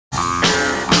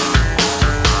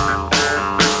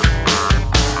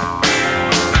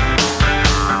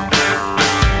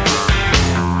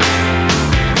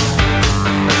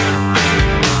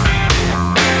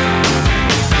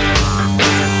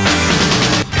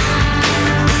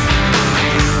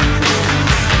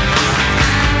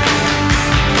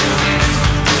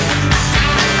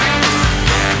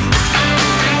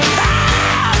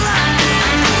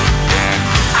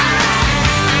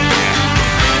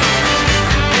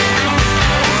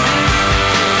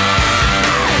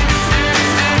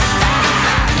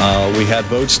We had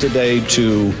votes today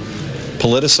to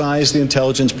politicize the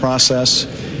intelligence process,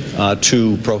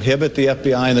 to prohibit the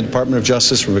FBI and the Department of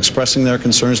Justice from expressing their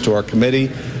concerns to our committee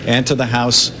and to the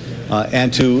House,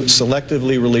 and to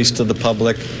selectively release to the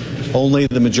public only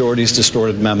the majority's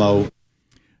distorted memo.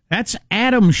 That's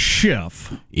Adam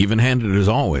Schiff, even-handed as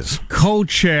always,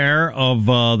 co-chair of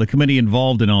the committee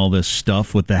involved in all this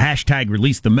stuff with the hashtag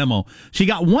release the memo. So you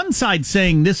got one side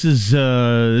saying this is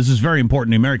very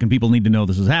important. The American people need to know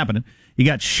this is happening. You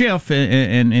got Schiff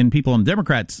and people on the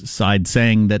Democrats' side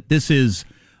saying that this is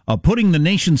putting the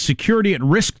nation's security at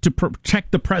risk to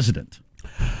protect the president.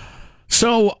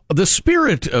 So the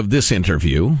spirit of this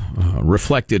interview,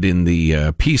 reflected in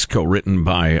the piece co-written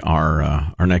by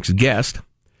our next guest,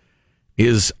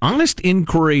 is honest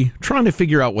inquiry, trying to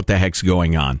figure out what the heck's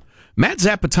going on. Matt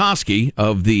Zapotosky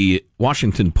of the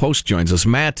Washington Post joins us.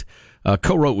 Matt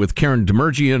co-wrote with Karen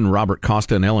Demerjian, Robert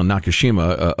Costa, and Ellen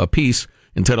Nakashima a piece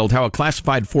entitled How a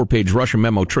Classified 4-Page Russia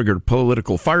Memo Triggered a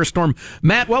Political Firestorm.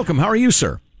 Matt, welcome. How are you,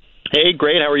 sir? Hey,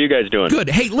 great. How are you guys doing? Good.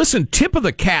 Hey, listen, tip of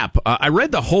the cap. I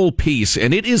read the whole piece,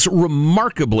 and it is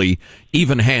remarkably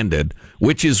even-handed,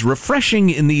 which is refreshing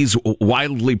in these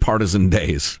wildly partisan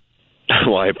days.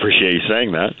 Well, I appreciate you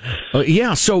saying that.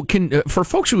 Yeah, so for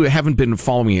folks who haven't been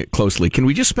following it closely, can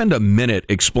we just spend a minute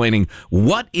explaining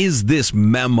what is this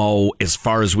memo as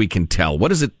far as we can tell?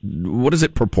 What is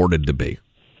it purported to be?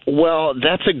 Well,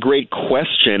 that's a great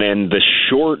question, and the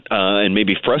short and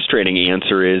maybe frustrating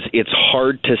answer is it's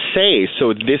hard to say.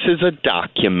 So this is a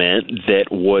document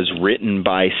that was written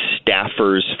by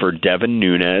staffers for Devin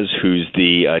Nunes, who's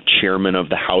the chairman of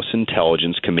the House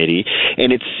Intelligence Committee,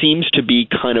 and it seems to be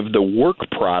kind of the work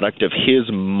product of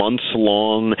his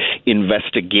months-long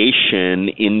investigation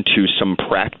into some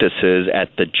practices at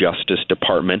the Justice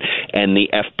Department and the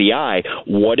FBI.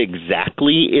 What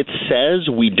exactly it says,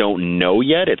 we don't know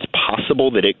yet. It's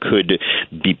possible that it could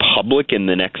be public in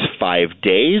the next 5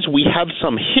 days. We have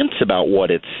some hints about what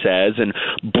it says, and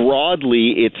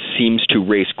broadly it seems to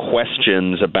raise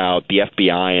questions about the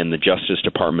FBI and the Justice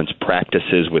Department's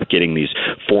practices with getting these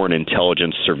foreign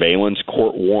intelligence surveillance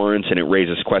court warrants, and it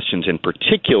raises questions in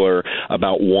particular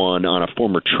about one on a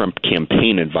former Trump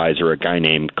campaign advisor, a guy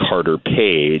named Carter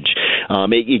Page.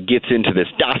 It gets into this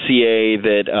dossier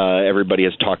that everybody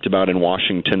has talked about in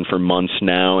Washington for months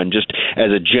now, and just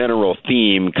as a general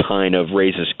theme kind of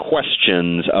raises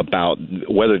questions about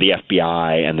whether the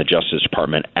FBI and the Justice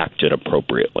Department acted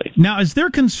appropriately. Now, is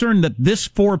there concern that this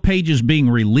 4 pages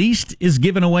being released is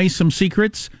giving away some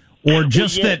secrets? Or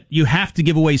just that you have to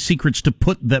give away secrets to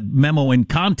put the memo in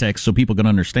context so people can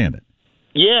understand it?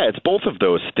 Yeah, it's both of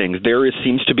those things. There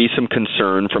seems to be some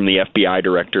concern from the FBI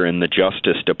director and the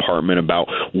Justice Department about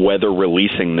whether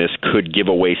releasing this could give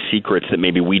away secrets that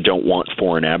maybe we don't want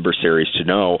foreign adversaries to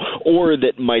know, or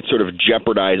that might sort of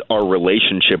jeopardize our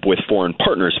relationship with foreign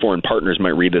partners. Foreign partners might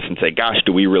read this and say, gosh,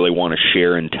 do we really want to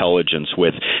share intelligence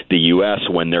with the U.S.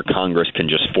 when their Congress can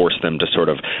just force them to sort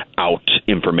of out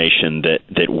information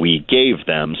that we gave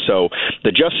them? So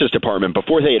the Justice Department,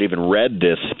 before they had even read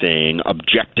this thing,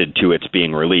 objected to its being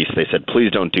released. They said,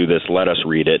 please don't do this, let us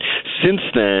read it. Since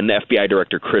then, FBI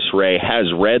Director Chris Wray has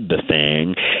read the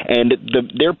thing, and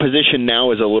their position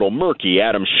now is a little murky.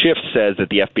 Adam Schiff says that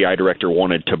the FBI Director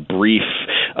wanted to brief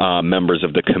members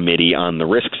of the committee on the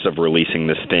risks of releasing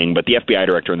this thing, but the FBI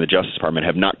Director and the Justice Department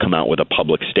have not come out with a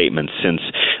public statement since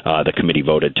the committee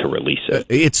voted to release it.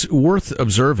 It's worth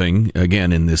observing,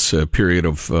 again, in this period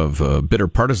of bitter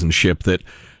partisanship, that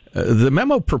the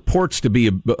memo purports to be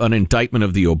an indictment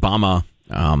of the Obama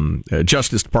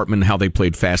Justice Department, how they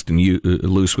played fast and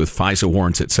loose with FISA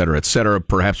warrants, et cetera,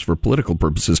 perhaps for political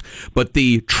purposes. But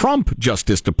the Trump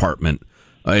Justice Department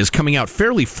is coming out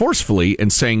fairly forcefully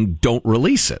and saying, don't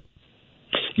release it.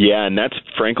 Yeah, and that's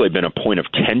frankly been a point of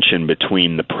tension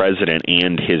between the president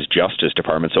and his Justice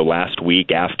Department. So last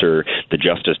week, after the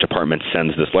Justice Department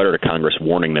sends this letter to Congress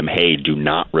warning them, hey, do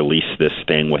not release this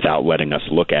thing without letting us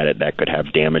look at it, that could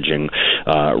have damaging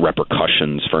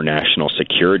repercussions for national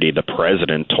security, the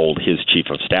president told his chief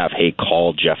of staff, hey,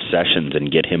 call Jeff Sessions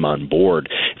and get him on board.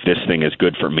 If this thing is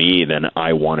good for me, then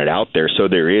I want it out there. So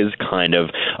there is kind of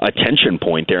a tension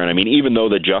point there. And I mean, even though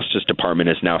the Justice Department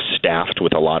is now staffed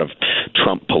with a lot of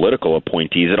Trump political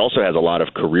appointees, it also has a lot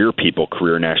of career people,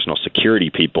 career national security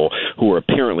people who are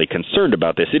apparently concerned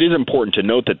about this. It is important to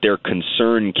note that their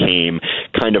concern came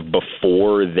kind of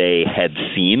before they had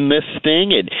seen this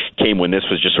thing. It came when this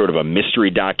was just sort of a mystery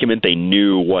document. They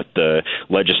knew what the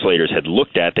legislators had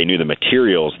looked at. They knew the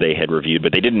materials they had reviewed,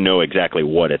 but they didn't know exactly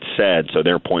what it said. So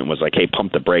their point was like, hey,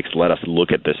 pump the brakes. Let us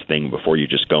look at this thing before you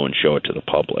just go and show it to the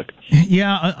public.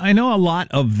 Yeah, I know a lot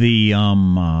of the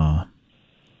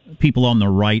people on the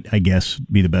right, I guess,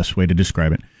 be the best way to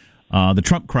describe it, the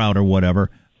Trump crowd or whatever,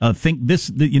 think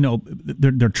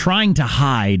they're trying to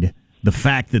hide the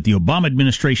fact that the Obama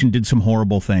administration did some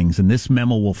horrible things, and this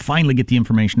memo will finally get the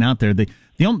information out there.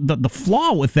 The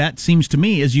flaw with that seems to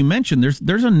me, as you mentioned,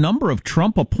 there's a number of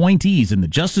Trump appointees in the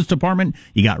Justice Department.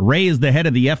 You got Wray as the head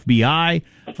of the FBI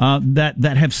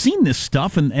that have seen this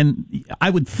stuff, and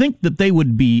I would think that they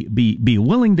would be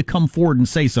willing to come forward and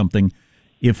say something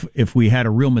if we had a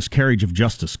real miscarriage of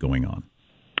justice going on.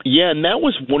 Yeah, and that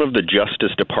was one of the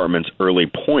Justice Department's early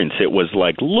points. It was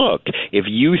like, look, if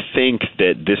you think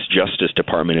that this Justice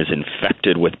Department is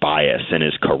infected with bias and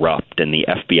is corrupt and the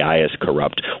FBI is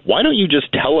corrupt, why don't you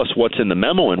just tell us what's in the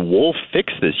memo and we'll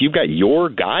fix this? You've got your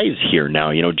guys here now.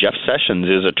 You know, Jeff Sessions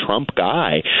is a Trump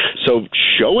guy. So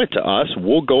show it to us.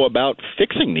 We'll go about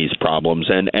fixing these problems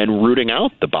and rooting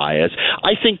out the bias.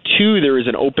 I think, too, there is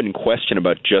an open question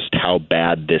about just how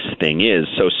bad this thing is.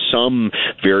 So some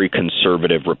very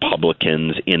conservative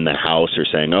Republicans in the House are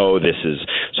saying, oh, this is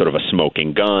sort of a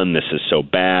smoking gun. This is so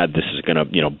bad. This is going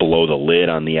to, blow the lid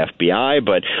on the FBI.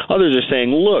 But others are saying,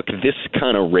 look, this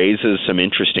kind of raises some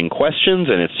interesting questions,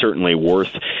 and it's certainly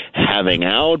worth having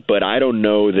out. But I don't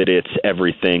know that it's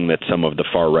everything that some of the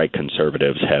far-right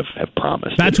conservatives have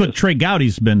promised. That's what Trey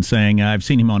Gowdy's been saying. I've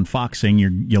seen him on Fox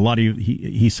saying a lot of you,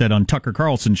 he said on Tucker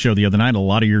Carlson's show the other night, a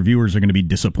lot of your viewers are going to be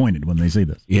disappointed when they see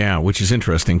this. Yeah, which is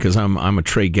interesting because I'm a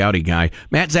Trey Gowdy guy.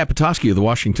 Matt Zapotosky of the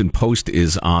Washington Post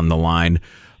is on the line.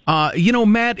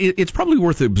 Matt, it's probably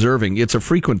worth observing. It's a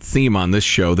frequent theme on this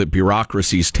show that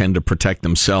bureaucracies tend to protect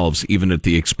themselves, even at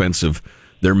the expense of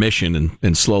their mission,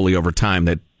 and slowly over time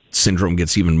that syndrome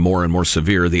gets even more and more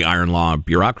severe, the iron law of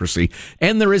bureaucracy.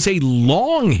 And there is a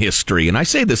long history, and I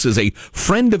say this as a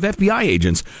friend of FBI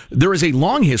agents, there is a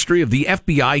long history of the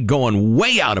FBI going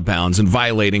way out of bounds and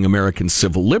violating American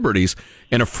civil liberties,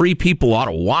 and a free people ought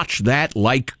to watch that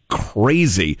like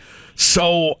crazy.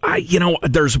 So,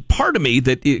 there's a part of me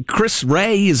that Chris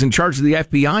Wray is in charge of the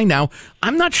FBI now.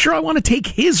 I'm not sure I want to take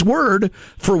his word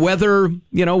for whether,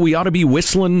 we ought to be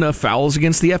whistling fouls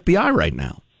against the FBI right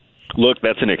now. Look,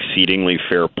 that's an exceedingly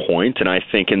fair point, and I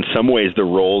think in some ways the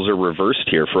roles are reversed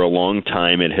here. For a long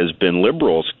time, it has been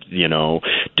liberals,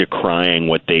 decrying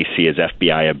what they see as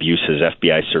FBI abuses,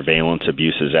 FBI surveillance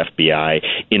abuses, FBI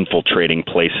infiltrating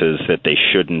places that they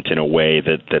shouldn't in a way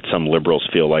that some liberals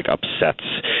feel like upsets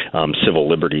civil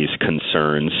liberties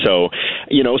concerns. So,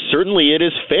 certainly it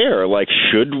is fair. Like,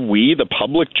 should we, the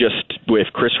public, just, if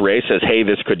Chris Wray says, hey,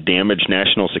 this could damage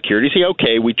national security, say,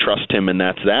 okay, we trust him and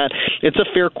that's that. It's a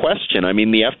fair question. I mean,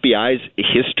 the FBI's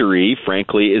history,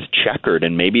 frankly, is checkered,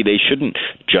 and maybe they shouldn't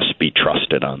just be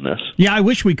trusted on this. Yeah, I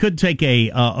wish we could take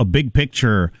a big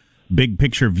picture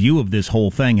view of this whole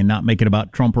thing and not make it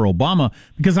about Trump or Obama,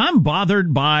 because I'm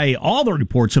bothered by all the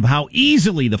reports of how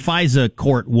easily the FISA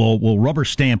court will rubber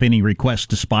stamp any request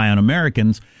to spy on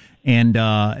Americans, and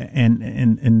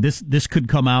this could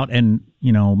come out and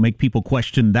make people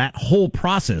question that whole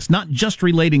process, not just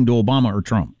relating to Obama or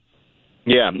Trump.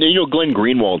 Yeah, Glenn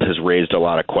Greenwald has raised a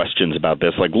lot of questions about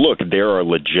this. Like, look, there are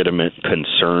legitimate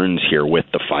concerns here with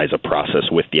the FISA process,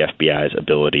 with the FBI's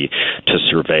ability to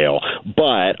surveil.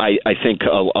 But I think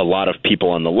a lot of people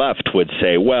on the left would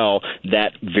say, well,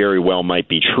 that very well might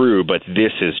be true, but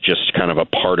this is just kind of a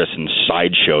partisan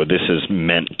sideshow. This is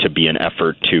meant to be an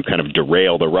effort to kind of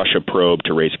derail the Russia probe,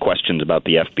 to raise questions about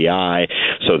the FBI,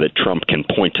 so that Trump can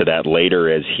point to that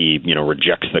later as he,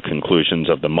 rejects the conclusions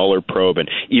of the Mueller probe. And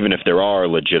even if there are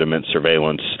legitimate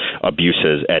surveillance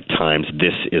abuses at times,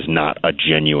 this is not a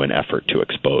genuine effort to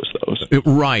expose those.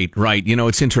 Right.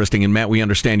 It's interesting. And Matt, we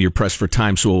understand you're pressed for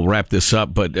time, so we'll wrap this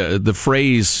up. But the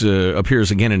phrase appears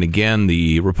again and again.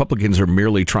 The Republicans are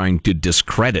merely trying to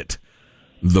discredit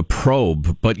the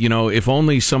probe. But, if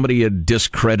only somebody had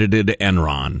discredited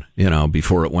Enron,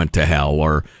 before it went to hell,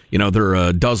 or, there are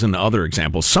a dozen other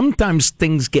examples. Sometimes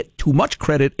things get too much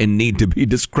credit and need to be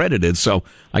discredited. So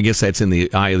I guess that's in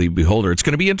the eye of the beholder. It's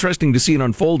going to be interesting to see it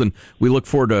unfold, and we look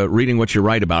forward to reading what you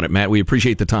write about it. Matt, we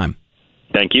appreciate the time.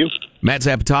 Thank you. Matt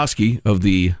Zapotosky of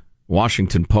the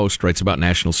Washington Post writes about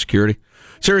national security.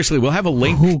 Seriously, we'll have a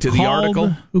link to the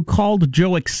article. Who called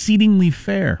Joe exceedingly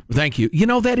fair. Thank you.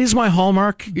 That is my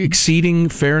hallmark, exceeding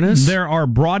fairness. There are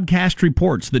broadcast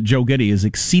reports that Joe Getty is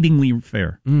exceedingly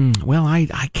fair. Well,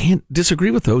 I can't disagree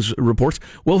with those reports.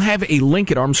 We'll have a link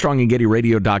at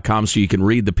ArmstrongandGettyRadio.com so you can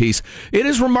read the piece. It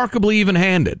is remarkably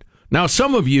even-handed. Now,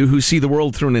 some of you who see the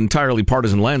world through an entirely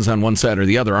partisan lens on one side or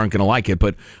the other aren't going to like it,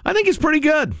 but I think it's pretty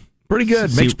good. Pretty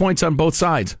good. Makes points on both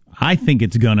sides. I think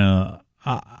it's going to...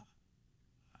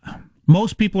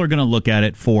 Most people are going to look at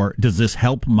it for, does this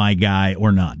help my guy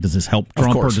or not? Does this help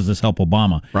Trump or does this help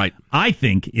Obama? Right. I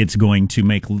think it's going to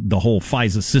make the whole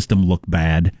FISA system look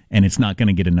bad, and it's not going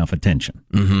to get enough attention.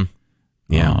 Mm-hmm.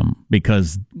 Yeah.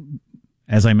 Because,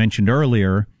 as I mentioned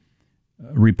earlier,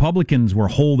 Republicans were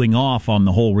holding off on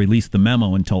the whole release the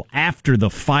memo until after the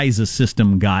FISA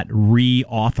system got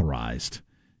reauthorized.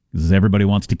 Because everybody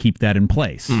wants to keep that in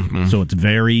place. Mm-hmm. So it's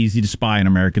very easy to spy on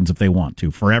Americans if they want to,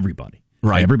 for everybody.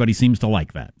 Right. Everybody seems to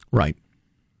like that. Right.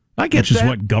 I get that. Which is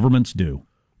what governments do.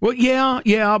 Well,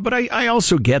 yeah, but I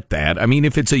also get that. I mean,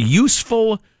 if it's a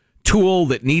useful tool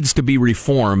that needs to be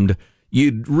reformed,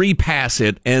 you'd repass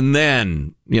it and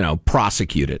then,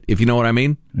 prosecute it, if you know what I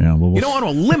mean. Yeah, well, you don't want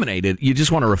to eliminate it, you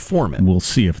just want to reform it. We'll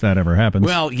see if that ever happens.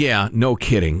 Well, yeah, no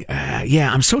kidding.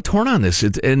 I'm so torn on this,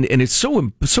 and it's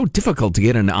so difficult to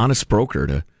get an honest broker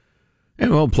to.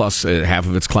 Plus half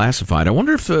of it's classified. I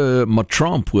wonder if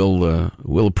Trump will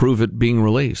approve it being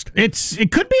released.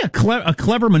 It could be a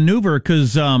clever maneuver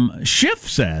because Schiff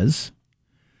says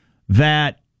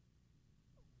that.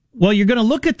 Well, you're going to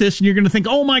look at this and you're going to think,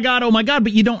 oh my God,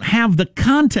 but you don't have the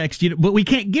context. But we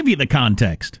can't give you the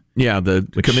context. Yeah, the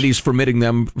committee's forbidding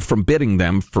them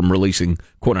from releasing,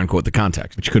 quote unquote, the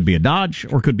context. Which could be a dodge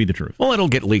or could be the truth. Well, it'll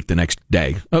get leaked the next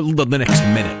day, the next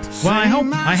minute. Well,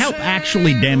 I hope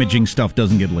actually damaging stuff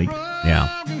doesn't get leaked. Yeah.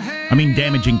 I mean,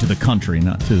 damaging to the country,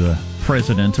 not to the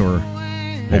president or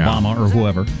Obama or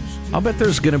whoever. I'll bet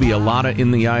there's going to be a lot of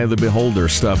in the eye of the beholder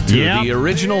stuff, too. Yep. The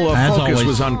original focus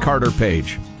was on Carter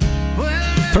Page.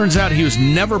 Turns out he was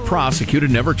never prosecuted,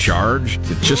 never charged.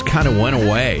 It just kind of went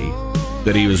away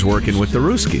that he was working with the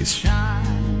Ruskies.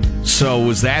 So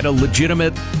was that a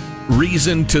legitimate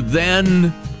reason to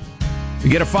then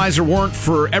get a FISA warrant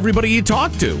for everybody he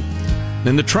talked to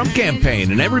in the Trump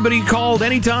campaign and everybody he called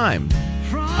anytime?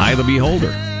 Eye of the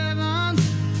beholder.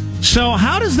 So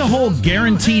how does the whole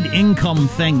guaranteed income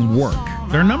thing work?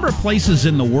 There are a number of places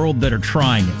in the world that are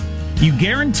trying it. You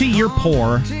guarantee your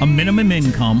poor a minimum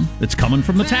income that's coming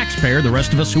from the taxpayer, the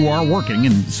rest of us who are working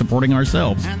and supporting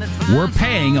ourselves. We're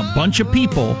paying a bunch of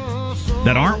people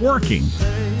that aren't working.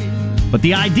 But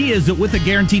the idea is that with a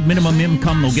guaranteed minimum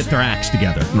income, they'll get their acts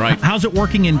together. Right. How's it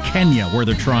working in Kenya where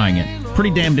they're trying it? Pretty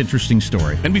damned interesting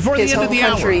story. And before the end of the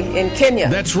hour, in Kenya.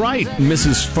 That's right,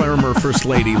 Mrs. Farmer, First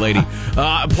Lady.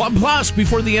 Plus,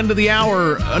 before the end of the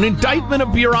hour, an indictment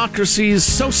of bureaucracies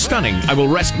so stunning, I will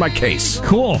rest my case.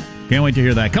 Cool. Can't wait to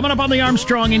hear that. Coming up on the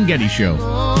Armstrong and Getty Show.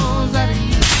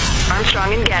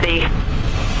 Armstrong and Getty.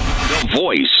 The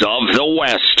voice of the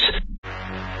West.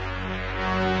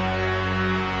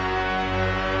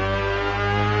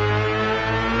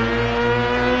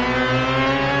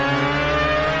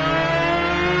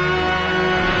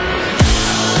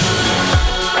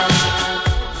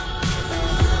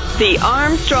 The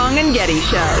Armstrong and Getty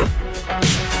Show.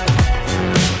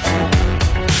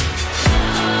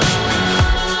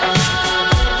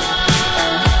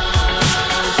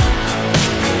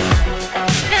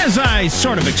 As I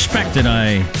sort of expected,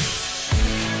 I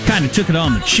kind of took it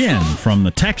on the chin from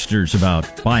the texters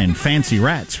about buying fancy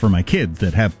rats for my kids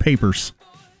that have papers.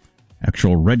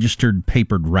 Actual registered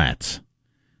papered rats.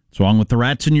 What's wrong with the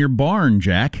rats in your barn,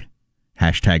 Jack?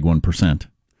 Hashtag 1%.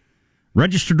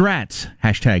 Registered rats.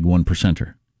 Hashtag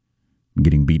 1%er. I'm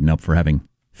getting beaten up for having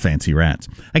fancy rats.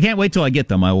 I can't wait till I get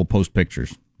them. I will post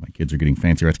pictures. My kids are getting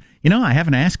fancy rats. I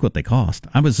haven't asked what they cost.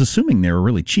 I was assuming they were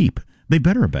really cheap. They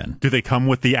better have been. Do they come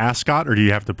with the ascot, or do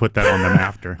you have to put that on them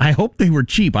after? I hope they were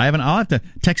cheap. I'll have to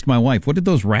text my wife. What did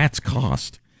those rats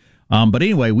cost? But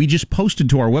anyway, we just posted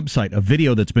to our website a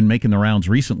video that's been making the rounds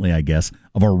recently, I guess,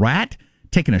 of a rat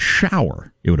taking a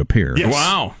shower, it would appear. Yes.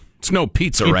 Wow. It's no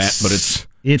pizza rat, but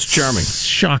it's charming.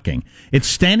 Shocking. It's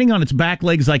standing on its back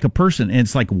legs like a person, and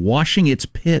it's like washing its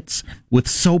pits with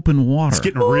soap and water. It's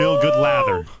getting real good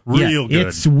lather. Real good.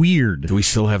 It's weird. Do we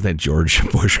still have that George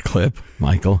Bush clip,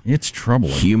 Michael? It's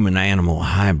troubling. Human-animal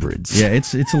hybrids. Yeah,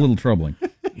 it's a little troubling.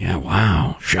 Yeah,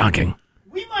 wow. Shocking.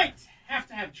 We might have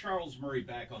to have Charles Murray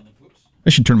back on the... Oops. I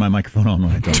should turn my microphone on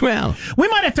when I talk. Well, we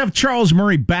might have to have Charles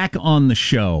Murray back on the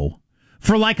show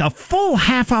for like a full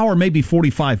half hour, maybe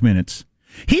 45 minutes.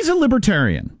 He's a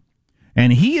libertarian,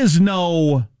 and he is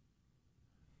no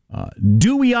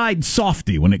dewy-eyed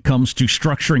softy when it comes to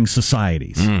structuring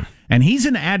societies. And he's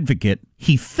an advocate,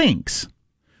 he thinks,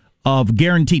 of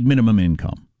guaranteed minimum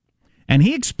income. And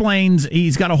he explains,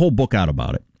 he's got a whole book out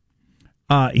about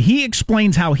it. He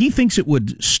explains how he thinks it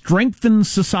would strengthen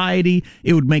society,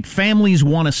 it would make families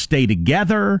want to stay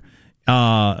together.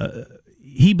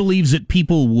 He believes that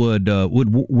people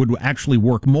would actually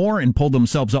work more and pull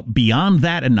themselves up beyond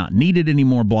that and not need it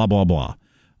anymore, blah, blah, blah.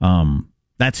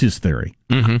 That's his theory.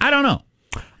 I don't know.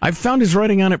 I've found his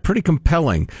writing on it pretty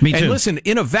compelling. Me too. And listen,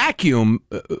 in a vacuum,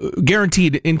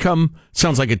 guaranteed income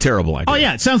sounds like a terrible idea. Oh,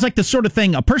 yeah. It sounds like the sort of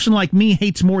thing a person like me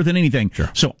hates more than anything. Sure.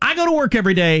 So I go to work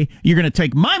every day. You're going to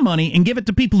take my money and give it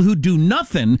to people who do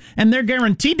nothing, and they're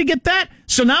guaranteed to get that.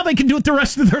 So now they can do it the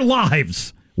rest of their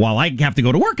lives. While I have to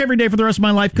go to work every day for the rest of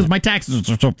my life because my taxes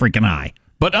are so freaking high.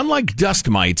 But unlike dust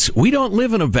mites, we don't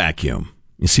live in a vacuum.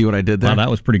 You see what I did there? Wow, that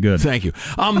was pretty good. Thank you.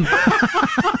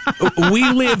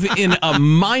 We live in a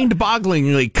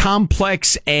mind-bogglingly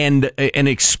complex and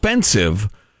expensive,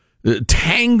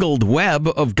 tangled web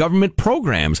of government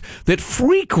programs that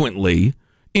frequently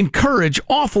encourage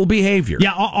awful behavior.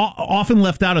 Yeah, often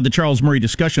left out of the Charles Murray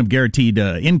discussion of guaranteed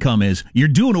income is you're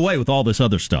doing away with all this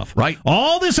other stuff. Right.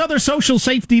 All this other social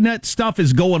safety net stuff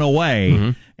is going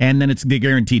away, and then it's the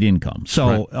guaranteed income.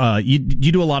 So you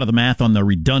do a lot of the math on the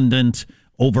redundant,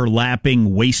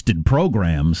 overlapping, wasted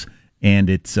programs, and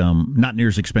it's not near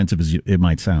as expensive as it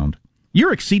might sound.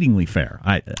 You're exceedingly fair.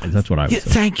 That's what I would say.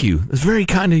 Thank you. It's very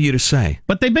kind of you to say.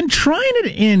 But they've been trying it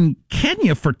in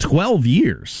Kenya for 12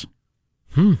 years.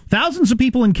 Thousands of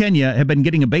people in Kenya have been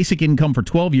getting a basic income for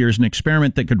 12 years, an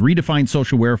experiment that could redefine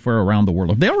social welfare around the world.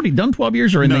 Have they already done 12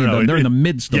 years, or they're in the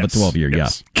midst of a 12-year?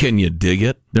 Yes. Yeah. Can you dig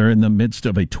it? They're in the midst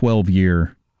of a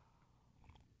 12-year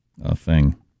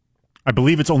thing. I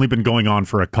believe it's only been going on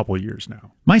for a couple of years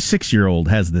now. My 6-year-old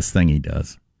has this thing he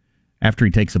does. After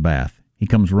he takes a bath, he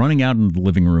comes running out into the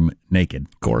living room naked.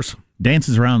 Of course.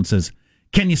 Dances around and says,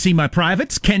 "Can you see my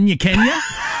privates? Can you? Can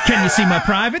you see my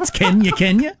privates? Can you?"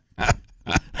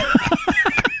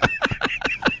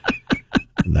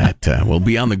 That will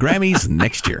be on the Grammys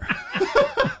next year.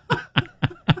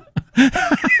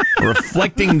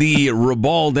 Reflecting the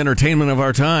ribald entertainment of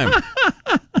our time.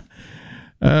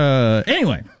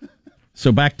 Anyway,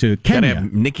 so back to Kenya. Gotta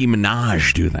have Nicki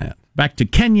Minaj do that. Back to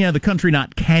Kenya, the country,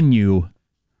 not can you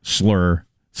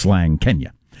slang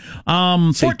Kenya.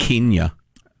 Say Kenya.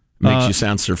 Makes you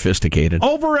sound sophisticated.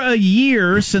 Over a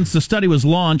year since the study was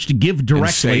launched, Give Directly.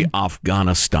 And say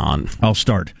Afghanistan. I'll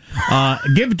start.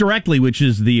 Give Directly, which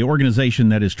is the organization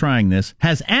that is trying this,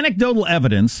 has anecdotal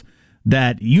evidence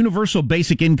that universal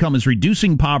basic income is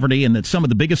reducing poverty and that some of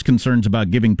the biggest concerns about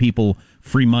giving people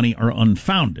free money are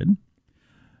unfounded.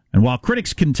 And while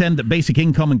critics contend that basic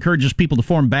income encourages people to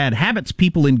form bad habits,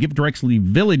 people in Give Directly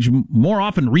Village more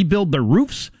often rebuild their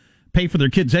roofs, pay for their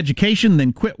kids' education,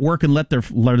 then quit work and let their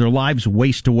lives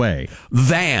waste away.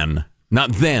 Than.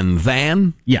 Not then.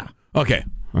 Than? Yeah. Okay.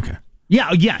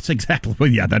 Yeah, yes, exactly. Well,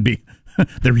 yeah, that'd be...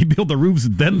 They rebuild the roofs,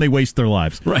 then they waste their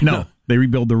lives. Right. No, they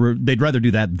rebuild the roof. They'd rather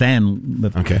do that than...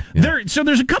 Okay. Yeah. So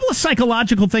there's a couple of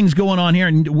psychological things going on here,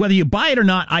 and whether you buy it or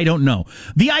not, I don't know.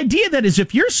 The idea that is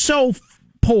if you're so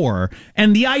poor,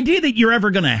 and the idea that you're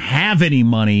ever going to have any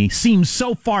money seems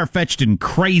so far-fetched and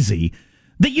crazy...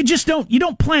 that you just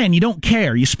don't plan, you don't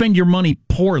care, you spend your money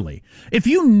poorly. If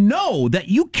you know that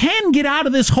you can get out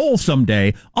of this hole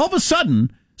someday, all of a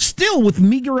sudden, still with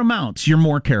meager amounts, you're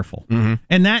more careful. Mm-hmm.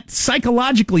 And that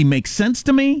psychologically makes sense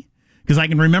to me, because I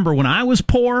can remember when I was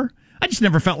poor, I just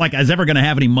never felt like I was ever going to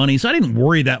have any money, so I didn't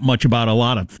worry that much about a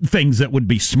lot of things that would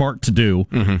be smart to do,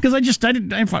 because I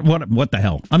thought, what the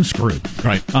hell, I'm screwed.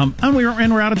 Right. And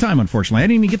we're out of time, unfortunately. I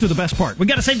didn't even get to the best part. We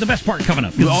got to save the best part coming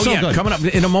up. Oh, so good. Coming up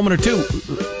in a moment or two.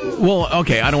 Well,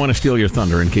 okay, I don't want to steal your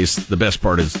thunder in case the best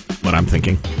part is what I'm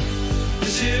thinking.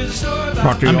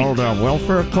 About the old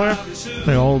welfare cliff?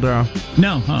 The old...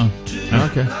 No,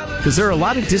 Okay. Because there are a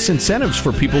lot of disincentives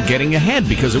for people getting ahead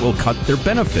because it will cut their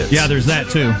benefits. Yeah, there's that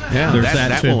too. Yeah, there's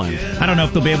that too. will end. I don't know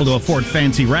if they'll be able to afford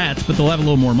fancy rats, but they'll have a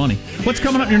little more money. What's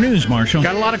coming up in your news, Marshall?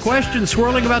 Got a lot of questions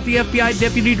swirling about the FBI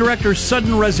deputy director's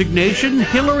sudden resignation,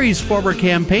 Hillary's former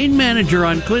campaign manager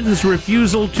on Clinton's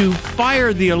refusal to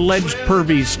fire the alleged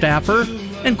pervy staffer,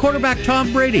 and quarterback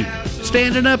Tom Brady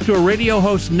standing up to a radio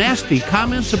host's nasty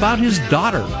comments about his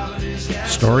daughter.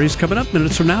 Stories coming up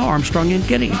minutes from now. Armstrong and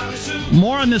Getty.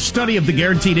 More on this study of the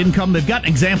guaranteed income. They've got an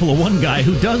example of one guy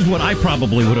who does what I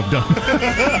probably would have done.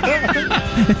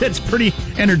 That's pretty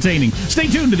entertaining. Stay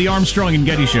tuned to the Armstrong and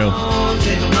Getty Show.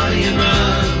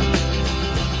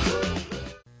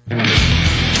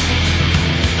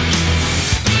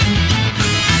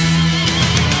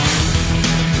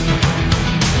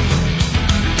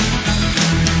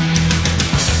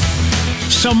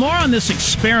 So more on this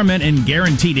experiment in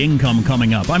guaranteed income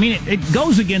coming up. I mean, it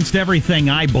goes against everything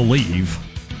I believe.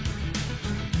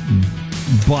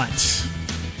 But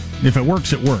if it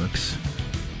works, it works.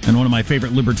 And one of my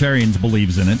favorite libertarians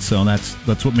believes in it, so that's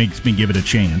what makes me give it a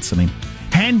chance. I mean,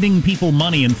 handing people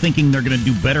money and thinking they're going to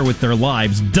do better with their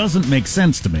lives doesn't make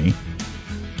sense to me.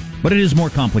 But it is more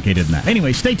complicated than that.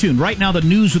 Anyway, stay tuned. Right now, the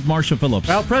news with Marsha Phillips.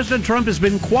 Well, President Trump has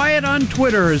been quiet on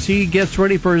Twitter as he gets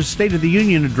ready for his State of the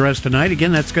Union address tonight.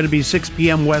 Again, that's going to be 6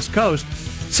 p.m. West Coast.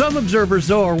 Some observers,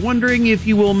 though, are wondering if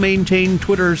he will maintain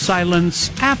Twitter silence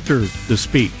after the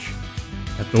speech.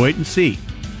 Have to wait and see.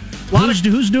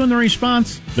 Who's doing the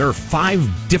response? There are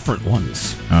 5 different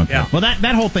ones. Okay. Yeah. Well,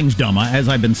 that whole thing's dumb, as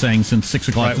I've been saying since 6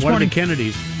 o'clock this One of morning. the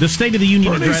Kennedys. The State of the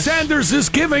Union Bernie address. Sanders is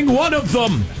giving one of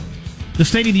them. The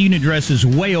State of the Union address is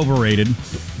way overrated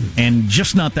and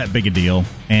just not that big a deal.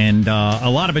 And a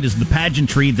lot of it is the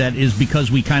pageantry that is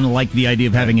because we kind of like the idea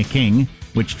of having a king,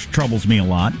 which troubles me a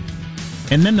lot.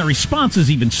 And then the response is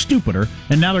even stupider.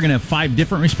 And now they're going to have 5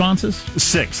 different responses?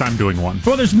 6. I'm doing one.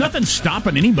 Well, there's nothing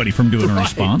stopping anybody from doing a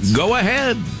response. Go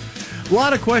ahead. A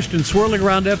lot of questions swirling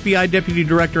around FBI Deputy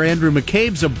Director Andrew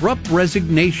McCabe's abrupt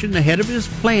resignation ahead of his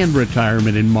planned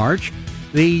retirement in March.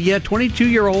 The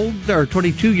 22-year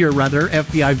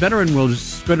FBI veteran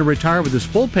was going to retire with his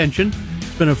full pension.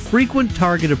 He's been a frequent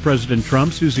target of President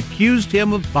Trump's, who's accused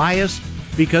him of bias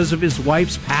because of his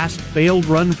wife's past failed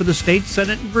run for the state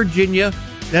Senate in Virginia.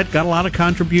 That got a lot of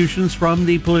contributions from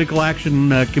the Political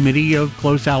Action Committee of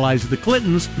close allies of the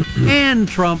Clintons, and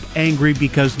Trump angry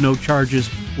because no charges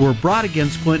were brought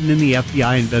against Clinton in the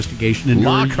FBI investigation into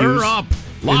Lock her up.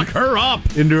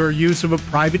 Into her use of a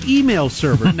private email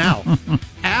server. Now,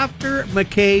 after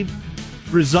McCabe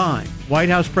resigned, White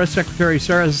House Press Secretary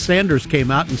Sarah Sanders came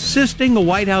out insisting the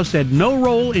White House had no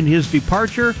role in his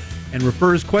departure and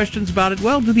refers questions about it,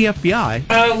 well, to the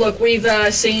FBI. Look, we've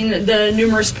seen the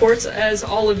numerous reports, as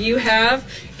all of you have,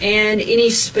 and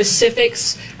any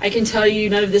specifics, I can tell you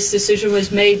none of this decision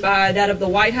was made by that of the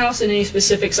White House, and any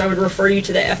specifics, I would refer you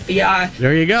to the FBI.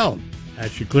 There you go.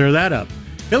 That should clear that up.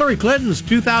 Hillary Clinton's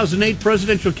 2008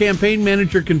 presidential campaign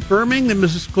manager confirming that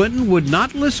Mrs. Clinton would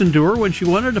not listen to her when she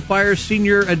wanted to fire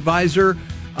senior advisor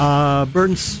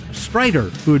Bernd Strider,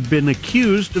 who had been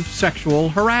accused of sexual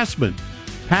harassment.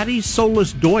 Patty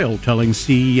Solis Doyle telling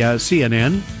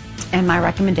CNN. And my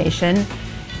recommendation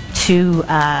to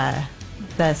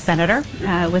the senator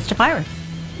was to fire her.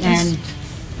 And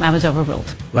I was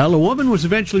overruled. Well, a woman was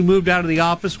eventually moved out of the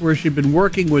office where she'd been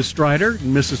working with Strider,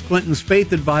 and Mrs. Clinton's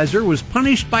faith advisor was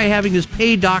punished by having his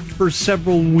pay docked for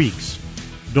several weeks.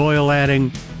 Doyle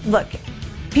adding, look,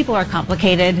 people are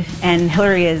complicated, and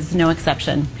Hillary is no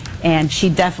exception. And she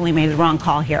definitely made the wrong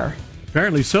call here.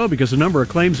 Apparently so, because a number of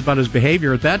claims about his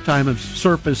behavior at that time have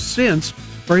surfaced since.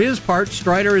 For his part,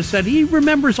 Strider has said he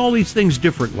remembers all these things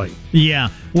differently. Yeah.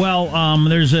 Well,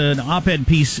 there's an op-ed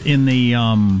piece in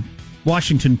the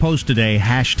Washington Post today,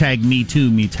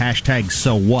 #MeToo meets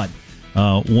 #SoWhat.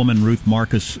 Woman Ruth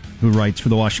Marcus, who writes for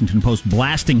the Washington Post,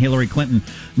 blasting Hillary Clinton.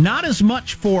 Not as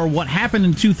much for what happened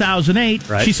in 2008.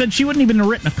 Right. She said she wouldn't even have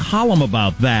written a column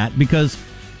about that because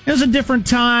it was a different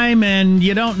time, and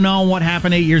you don't know what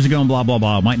happened 8 years ago, and blah, blah,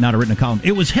 blah. Might not have written a column.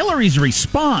 It was Hillary's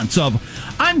response of,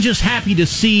 I'm just happy to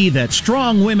see that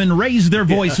strong women raise their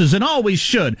voices and always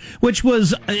should, which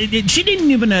was, she didn't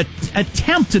even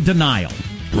attempt a denial.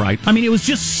 Right. I mean, it was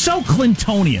just so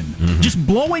Clintonian, just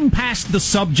blowing past the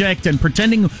subject and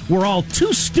pretending we're all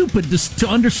too stupid to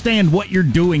understand what you're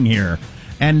doing here.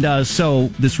 And so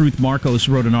this Ruth Marcos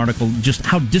wrote an article just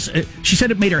how she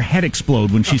said it made her head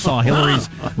explode when she saw Hillary's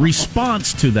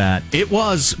response to that. It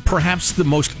was perhaps the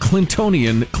most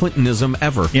Clintonism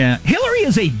ever. Yeah. Hillary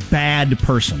is a bad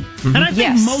person. And I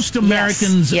think most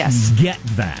Americans get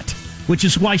that, which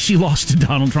is why she lost to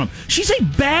Donald Trump. She's a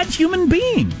bad human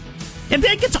being. And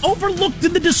that gets overlooked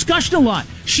in the discussion a lot.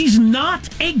 She's not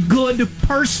a good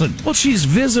person. Well, she's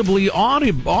visibly,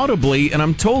 audibly, and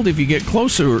I'm told if you get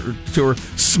closer to her,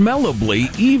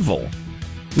 smellably evil.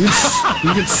 You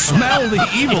can smell the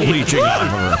evil leaching out of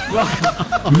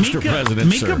her. Mr. President,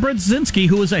 Mika Brzezinski,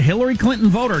 who is a Hillary Clinton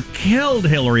voter, killed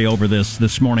Hillary over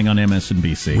this morning on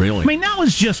MSNBC. Really? I mean, that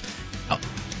was just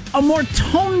a more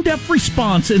tone-deaf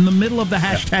response in the middle of the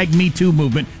 #MeToo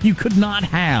movement you could not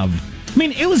have. I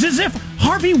mean, it was as if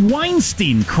Harvey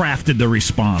Weinstein crafted the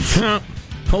response.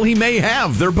 Well, he may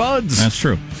have. They're buds. That's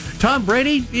true. Tom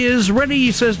Brady is ready,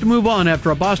 he says, to move on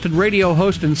after a Boston radio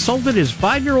host insulted his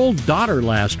 5-year-old daughter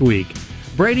last week.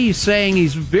 Brady's saying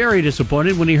he's very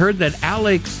disappointed when he heard that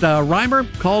Alex Reimer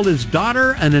called his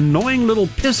daughter an annoying little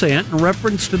pissant in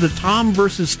reference to the Tom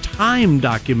versus Time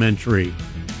documentary.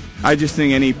 I just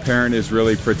think any parent is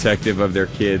really protective of their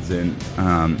kids, and,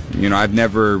 I've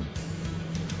never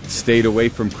stayed away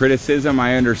from criticism.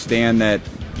 I understand that,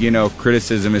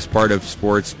 criticism is part of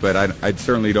sports, but I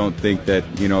certainly don't think that,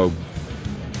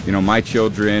 my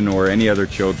children or any other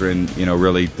children,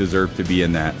 really deserve to be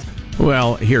in that.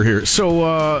 Well, here.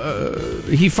 So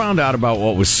he found out about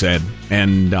what was said,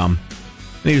 and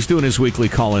And he was doing his weekly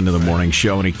call into the morning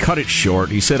show, and he cut it short.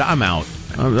 He said, "I'm out.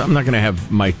 I'm not going to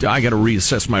have I got to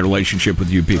reassess my relationship with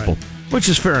you people," which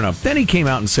is fair enough. Then he came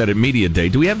out and said at Media Day,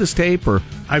 "Do we have this tape?" Or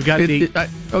I've got go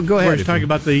ahead. We're talking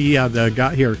about the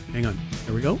guy here. Hang on.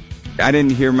 There we go. I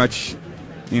didn't hear much,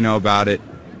 about it,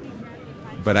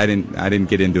 but I didn't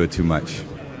get into it too much.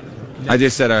 I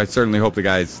just said I certainly hope the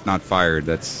guy's not fired.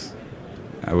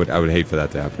 I would hate for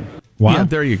that to happen. Wow. Yeah,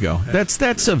 there you go.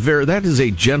 That is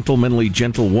a gentlemanly,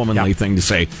 gentlewomanly thing to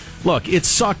say. Look, it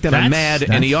sucked and I'm mad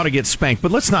and he ought to get spanked, but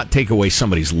let's not take away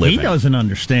somebody's living. He doesn't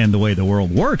understand the way the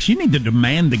world works. You need to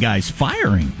demand the guy's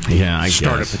firing. Yeah, I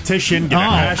Start guess. a petition, get a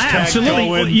hashtag absolutely. going.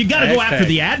 Well, you got to go after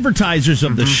the advertisers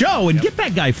of the show and get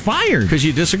that guy fired. Because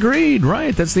you disagreed,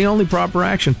 right? That's the only proper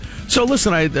action. So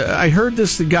listen, I heard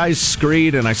this guy's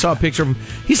screed and I saw a picture of him.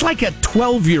 He's like a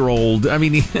 12-year-old. I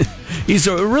mean, he's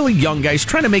a really young guy. He's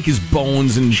trying to make his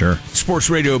bones in sports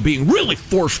radio being really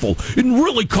forceful and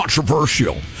really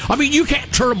controversial. I mean, you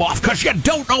can't turn him off because you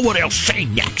don't know what he'll say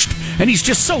next. And he's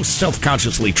just so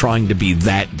self-consciously trying to be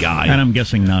that guy. And I'm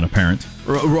guessing not a parent.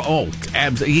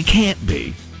 Absolutely. You can't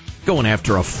be going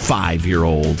after a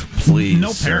 5-year-old, please.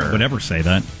 No parent would ever say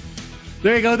that.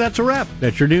 There you go. That's a wrap.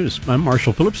 That's your news. I'm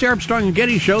Marshall Phillips, the Armstrong and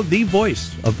Getty Show, the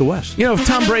voice of the West. If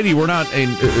Tom Brady were not a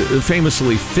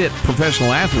famously fit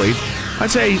professional athlete,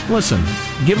 I'd say, listen,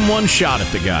 give him one shot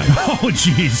at the guy. Oh,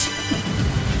 jeez.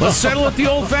 Let's settle it the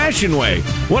old-fashioned way.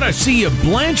 What, I see you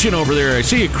blanching over there. I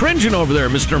see you cringing over there,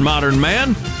 Mr. Modern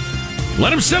Man.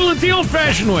 Let him settle it the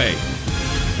old-fashioned way.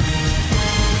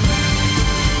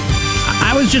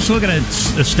 I was just looking at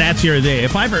stats here today.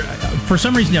 If I ever, for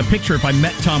some reason, a picture, if I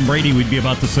met Tom Brady, we'd be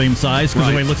about the same size because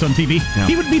the way he looks on TV. Yeah.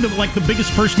 He would be the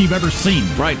biggest person you've ever seen.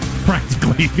 Right.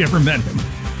 Practically, if you ever met him.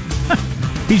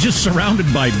 He's just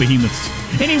surrounded by behemoths.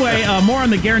 Anyway, more on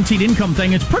the guaranteed income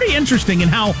thing. It's pretty interesting in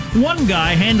how one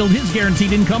guy handled his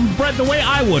guaranteed income the way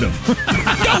I would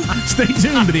have. Stay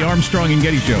tuned to the Armstrong and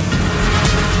Getty Show.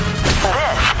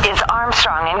 This is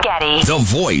Armstrong and Getty, the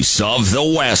voice of the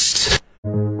West.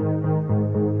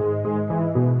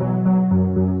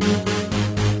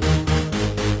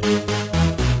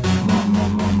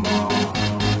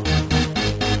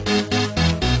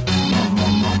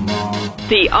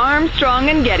 The Armstrong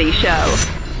and Getty Show.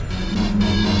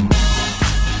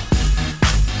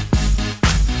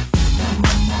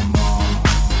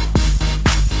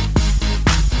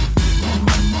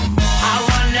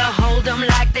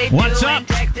 What's up?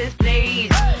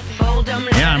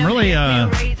 Yeah, I'm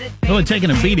really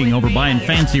taking a beating over buying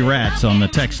fancy rats on the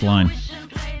text line.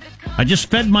 I just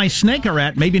fed my snake a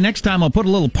rat. Maybe next time I'll put a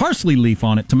little parsley leaf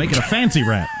on it to make it a fancy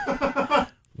rat.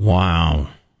 Wow.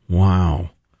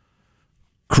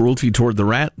 Cruelty toward the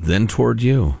rat, then toward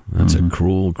you. That's a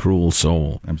cruel, cruel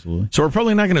soul. Absolutely. So we're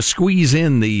probably not going to squeeze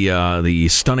in the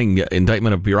stunning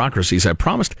indictment of bureaucracies I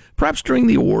promised, perhaps during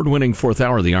the award-winning fourth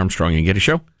hour of the Armstrong and Getty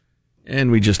Show.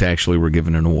 And we just actually were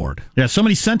given an award. Yeah,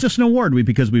 somebody sent us an award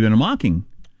because we've been mocking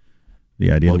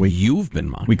the idea. Well, you've been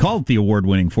mocking. We called it the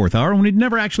award-winning fourth hour, and we'd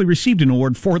never actually received an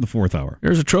award for the fourth hour.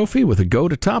 There's a trophy with a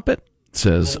goat atop it. It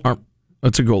says...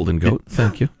 It's a golden goat.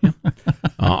 Thank you. Yeah.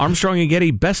 Armstrong and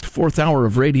Getty, best fourth hour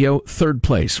of radio, third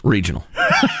place, regional.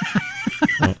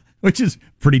 Which is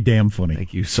pretty damn funny.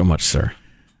 Thank you so much, sir.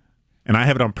 And I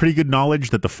have it on pretty good knowledge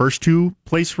that the first two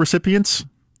place recipients,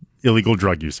 illegal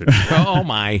drug usage. Oh,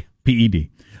 my. PED.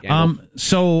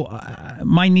 So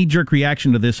my knee-jerk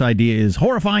reaction to this idea is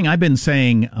horrifying. I've been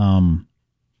saying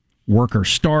workers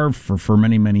starve for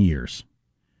many, many years.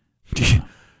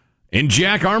 In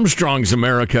Jack Armstrong's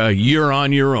America, you're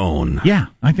on your own. Yeah,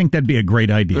 I think that'd be a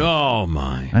great idea. Oh,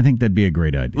 my. I think that'd be a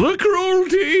great idea. The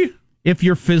cruelty! If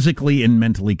you're physically and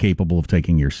mentally capable of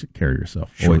taking care of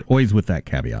yourself. Sure. Always with that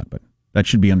caveat, but that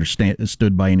should be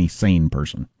understood by any sane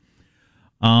person.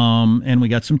 And we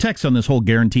got some text on this whole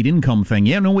guaranteed income thing.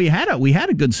 Yeah, no, we had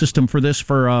a good system for this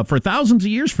for thousands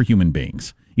of years for human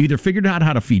beings. You either figured out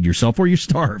how to feed yourself or you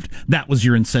starved. That was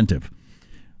your incentive.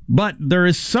 But there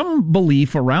is some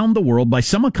belief around the world by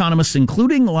some economists,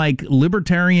 including like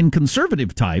libertarian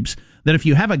conservative types, that if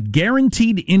you have a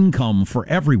guaranteed income for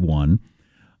everyone,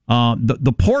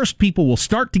 the poorest people will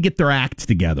start to get their act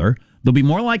together. They'll be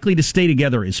more likely to stay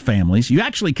together as families. You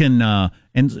actually can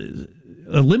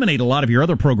eliminate a lot of your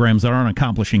other programs that aren't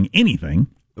accomplishing anything.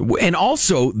 And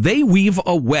also, they weave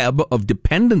a web of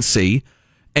dependency,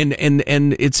 and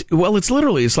it's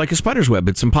like a spider's web.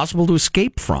 It's impossible to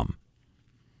escape from.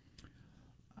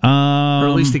 Or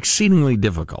at least exceedingly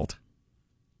difficult.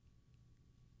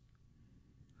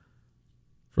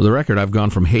 For the record, I've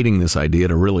gone from hating this idea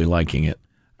to really liking it,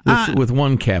 with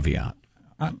one caveat.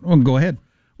 Well, go ahead.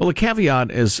 Well, the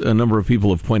caveat, as a number of people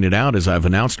have pointed out, as I've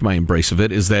announced my embrace of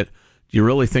it, is that do you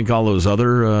really think all those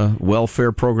other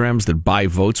welfare programs that buy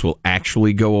votes will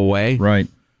actually go away? Right.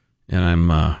 And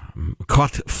I'm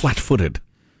caught flat-footed.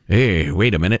 Hey,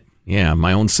 wait a minute. Yeah,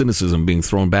 my own cynicism being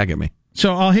thrown back at me.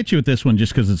 So I'll hit you with this one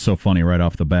just because it's so funny right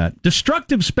off the bat.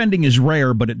 Destructive spending is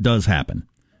rare, but it does happen.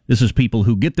 This is people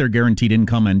who get their guaranteed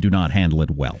income and do not handle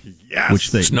it well. Yes.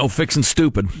 There's no fixing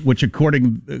stupid. Which,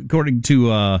 according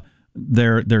to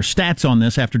their stats on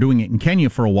this, after doing it in Kenya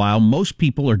for a while, most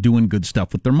people are doing good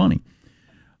stuff with their money.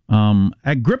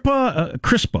 Agrippa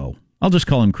Crispo, I'll just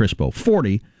call him Crispo,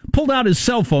 40, pulled out his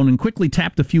cell phone and quickly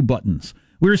tapped a few buttons.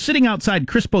 We were sitting outside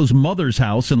Crispo's mother's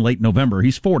house in late November.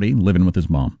 He's 40, living with his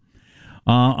mom.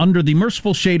 Under the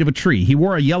merciful shade of a tree. He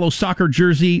wore a yellow soccer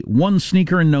jersey, one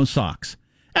sneaker, and no socks.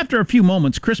 After a few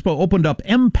moments, Crispo opened up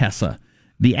M-Pesa,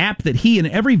 the app that he and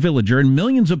every villager and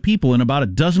millions of people in about a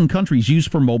dozen countries use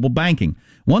for mobile banking.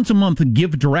 Once a month,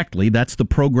 Give Directly, that's the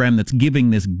program that's giving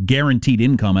this guaranteed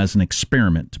income as an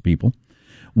experiment to people,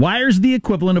 wires the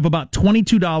equivalent of about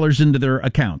 $22 into their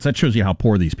accounts. That shows you how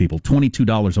poor these people.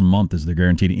 $22 a month is their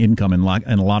guaranteed income, and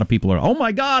a lot of people are, oh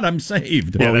my God, I'm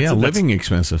saved. Yeah, living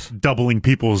expenses. Doubling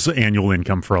people's annual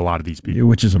income for a lot of these people.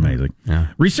 Which is amazing. Yeah.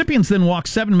 Recipients then walk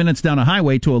 7 minutes down a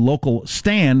highway to a local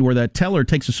stand where that teller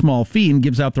takes a small fee and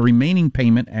gives out the remaining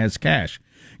payment as cash.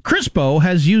 Crispo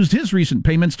has used his recent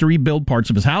payments to rebuild parts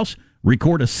of his house,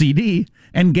 record a CD,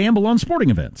 and gamble on sporting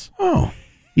events. Oh.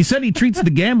 He said he treats the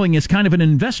gambling as kind of an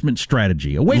investment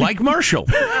strategy. Like Marshall.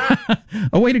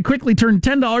 A way to quickly turn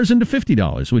 $10 into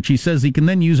 $50, which he says he can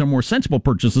then use on more sensible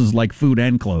purchases like food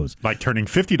and clothes. Like turning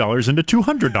 $50 into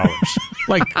 $200.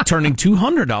 Like turning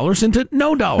 $200 into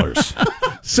no dollars.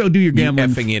 So do your gambling.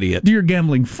 You effing idiot. Do your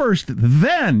gambling first,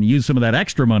 then use some of that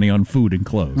extra money on food and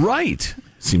clothes. Right.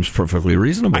 Seems perfectly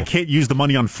reasonable. I can't use the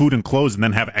money on food and clothes and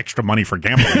then have extra money for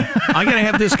gambling. I got to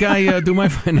have this guy do my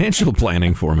financial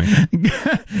planning for me.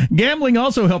 Gambling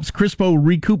also helps Crispo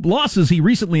recoup losses he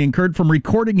recently incurred from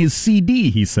recording his CD,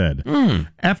 he said.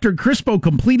 After Crispo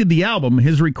completed the album,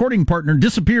 his recording partner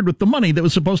disappeared with the money that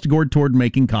was supposed to go toward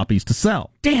making copies to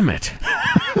sell. Damn it.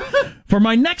 For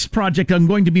my next project, I'm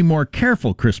going to be more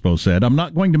careful, Crispo said. I'm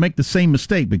not going to make the same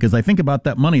mistake because I think about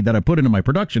that money that I put into my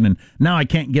production and now I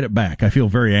can't get it back. I feel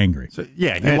very angry. So,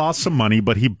 yeah, he lost some money,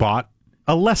 but he bought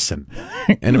a lesson.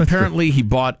 And apparently he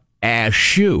bought a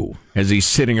shoe as he's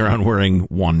sitting around wearing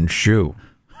one shoe.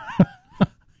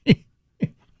 He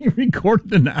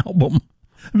recorded an album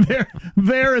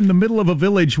there in the middle of a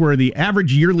village where the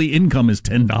average yearly income is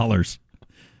 $10.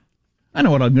 I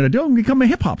know what I'm going to do. I'm going to become a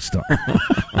hip-hop star.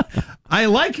 I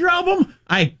like your album.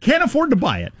 I can't afford to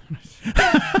buy it.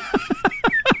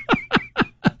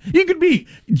 You could be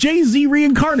Jay-Z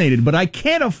reincarnated, but I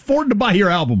can't afford to buy your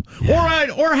album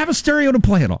or have a stereo to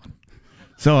play it on.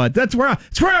 So that's where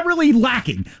I'm really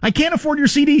lacking. I can't afford your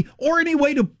CD or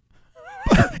anything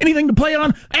to play it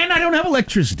on, and I don't have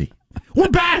electricity or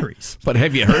batteries. But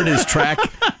have you heard his track,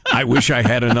 I Wish I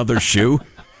Had Another Shoe?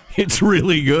 It's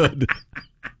really good.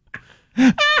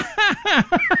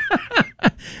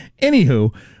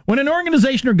 Anywho, when an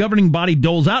organization or governing body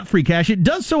doles out free cash, it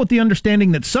does so with the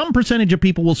understanding that some percentage of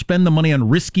people will spend the money on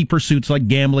risky pursuits like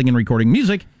gambling and recording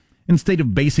music instead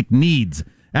of basic needs.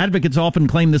 Advocates often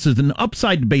claim this is an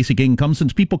upside to basic income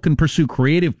since people can pursue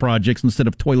creative projects instead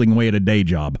of toiling away at a day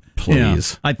job.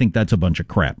 Please. Yeah, I think that's a bunch of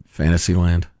crap.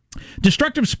 Fantasyland.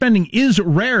 Destructive spending is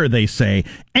rare, they say,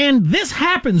 and this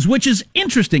happens, which is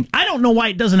interesting. I don't know why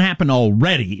it doesn't happen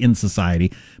already in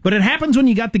society, but it happens when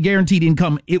you got the guaranteed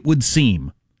income, it would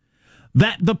seem.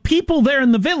 That the people there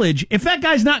in the village, if that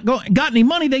guy's not got any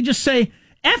money, they just say,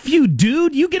 F you,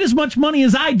 dude, you get as much money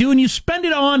as I do, and you spend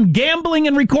it on gambling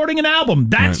and recording an album.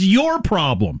 That's your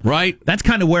problem. Right. That's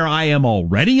kind of where I am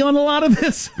already on a lot of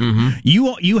this. Mm-hmm.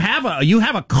 You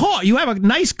have a car, you have a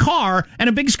nice car and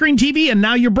a big screen TV, and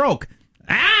now you're broke.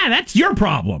 That's your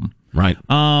problem. Right.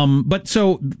 But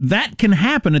so that can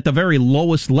happen at the very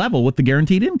lowest level with the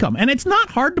guaranteed income, and it's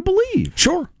not hard to believe.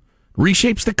 Sure.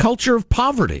 Reshapes the culture of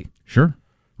poverty. Sure.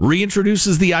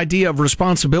 Reintroduces the idea of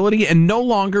responsibility and no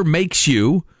longer makes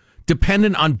you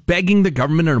dependent on begging the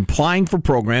government and applying for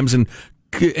programs and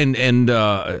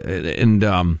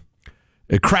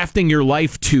crafting your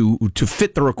life to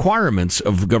fit the requirements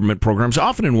of government programs,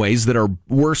 often in ways that are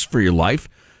worse for your life.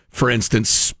 For instance,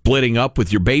 splitting up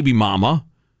with your baby mama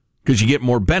because you get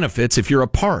more benefits if you're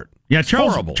apart. Yeah,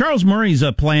 Charles Murray's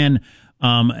plan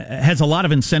has a lot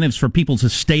of incentives for people to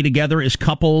stay together as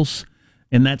couples.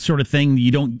 And that sort of thing, you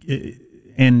don't,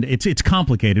 and it's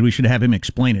complicated. We should have him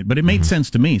explain it, but it made sense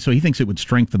to me. So he thinks it would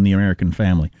strengthen the American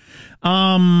family.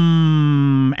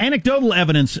 Anecdotal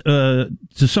evidence to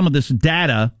some of this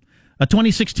data.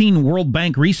 2016 World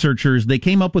Bank researchers, they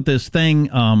came up with this thing.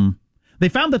 They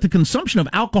found that the consumption of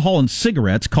alcohol and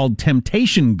cigarettes, called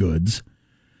temptation goods,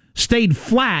 stayed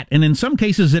flat, and in some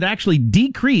cases it actually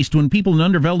decreased when people in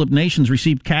underdeveloped nations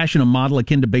received cash in a model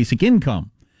akin to basic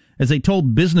income. As they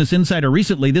told Business Insider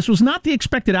recently, this was not the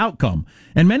expected outcome.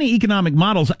 In many economic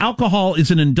models, alcohol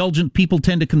is an indulgent people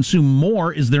tend to consume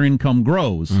more as their income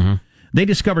grows. They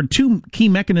discovered two key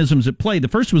mechanisms at play. The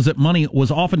first was that money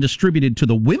was often distributed to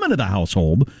the women of the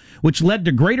household, which led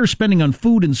to greater spending on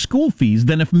food and school fees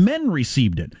than if men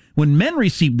received it. When men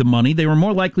received the money, they were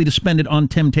more likely to spend it on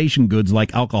temptation goods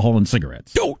like alcohol and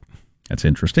cigarettes. Oh, that's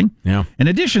interesting. Yeah. In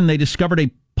addition, they discovered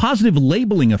a positive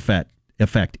labeling effect.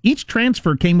 Each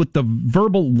transfer came with the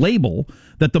verbal label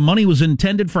that the money was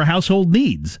intended for household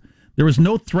needs. There was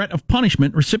no threat of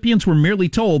punishment. Recipients were merely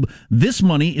told, this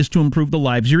money is to improve the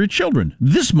lives of your children.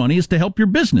 This money is to help your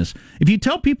business. If you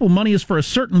tell people money is for a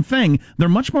certain thing, they're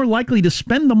much more likely to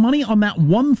spend the money on that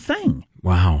one thing.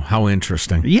 Wow, how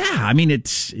interesting. Yeah, I mean, it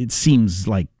seems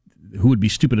like who would be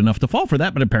stupid enough to fall for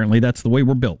that, but apparently that's the way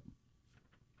we're built.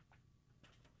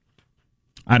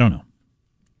 I don't know.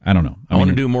 I want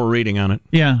to do more reading on it.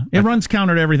 Yeah, it runs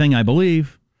counter to everything I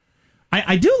believe.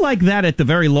 I do like that at the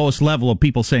very lowest level of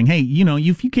people saying, hey,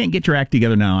 if you can't get your act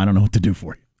together now, I don't know what to do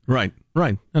for you. Right.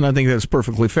 And I think that's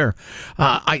perfectly fair.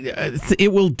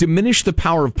 It will diminish the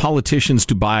power of politicians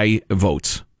to buy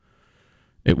votes.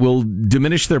 It will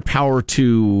diminish their power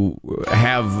to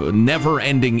have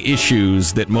never-ending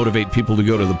issues that motivate people to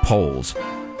go to the polls.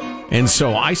 And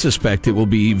so I suspect it will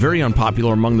be very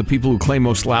unpopular among the people who claim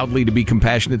most loudly to be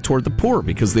compassionate toward the poor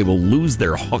because they will lose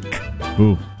their hook.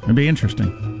 Ooh, it'd be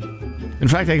interesting. In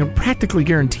fact, I can practically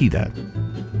guarantee that,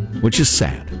 which is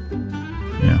sad.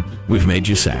 Yeah. We've made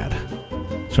you sad.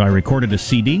 So I recorded a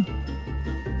CD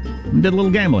and did a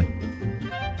little gambling.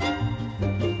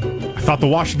 I thought the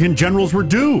Washington Generals were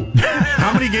due.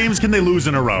 How many games can they lose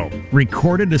in a row?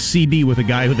 Recorded a CD with a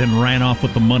guy who then ran off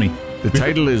with the money. The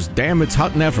title is Damn, It's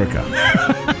Hot in Africa.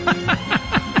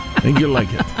 I think you'll like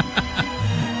it.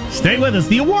 Stay with us.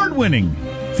 The award-winning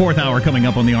fourth hour coming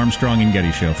up on the Armstrong and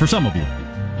Getty Show. For some of you.